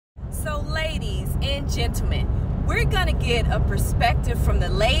ladies and gentlemen, we're gonna get a perspective from the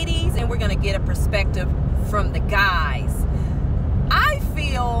ladies and we're gonna get a perspective from the guys. I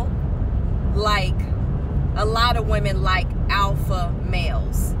feel like a lot of women like alpha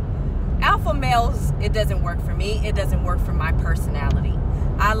males. Alpha males, it doesn't work for me. It doesn't work for my personality.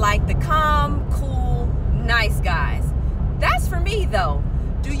 I like the calm, cool, nice guys. That's for me though.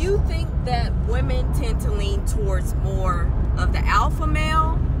 Do you think that women tend to lean towards more of the alpha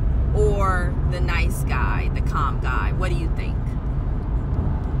male or the nice guy, the calm guy? What do you think?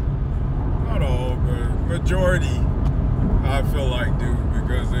 Not all, but majority I feel like do,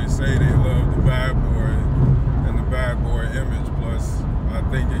 because they say they love the bad boy and the bad boy image. Plus, I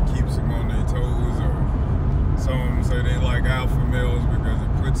think it keeps them on their toes, or some of them say they like alpha males because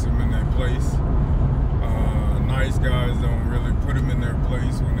it puts them in their place. Nice guys don't really put them in their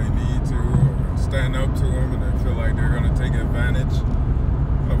place when they need to, or stand up to them, and they feel like they're going to take advantage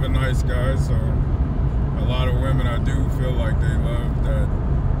of a nice guy. So a lot of women, I do feel like they love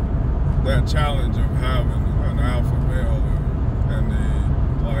that challenge of having an alpha male and the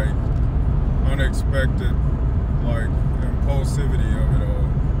like unexpected like impulsivity of it all,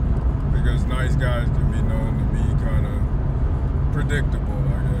 because nice guys can be known to be kind of predictable,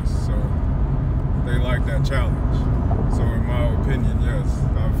 I guess. So they like that challenge. So in my opinion, yes,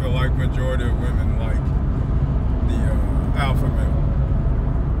 I feel like majority of women like the alpha male.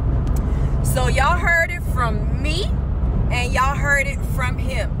 So y'all heard it from me and y'all heard it from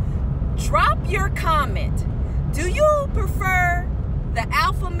him. Drop your comment. Do you prefer the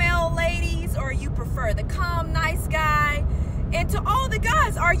alpha male ladies, or you prefer the calm, nice guy? And to all the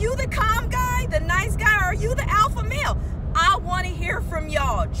guys, are you the calm guy, the nice guy, or are you the alpha male? I want to hear from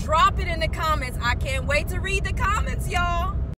y'all. Drop it in the comments. I can't wait to read the comments, y'all.